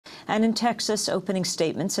And in Texas, opening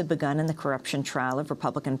statements have begun in the corruption trial of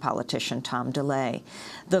Republican politician Tom DeLay.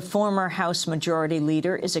 The former House Majority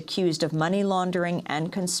Leader is accused of money laundering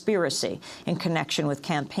and conspiracy in connection with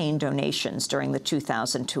campaign donations during the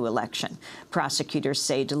 2002 election. Prosecutors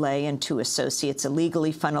say DeLay and two associates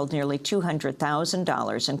illegally funneled nearly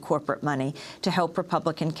 $200,000 in corporate money to help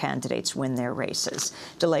Republican candidates win their races.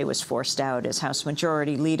 DeLay was forced out as House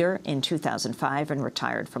Majority Leader in 2005 and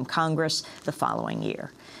retired from Congress the following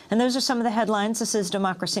year. And those are some of the headlines. This is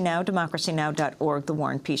Democracy Now!, democracynow.org, The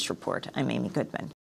War and Peace Report. I'm Amy Goodman.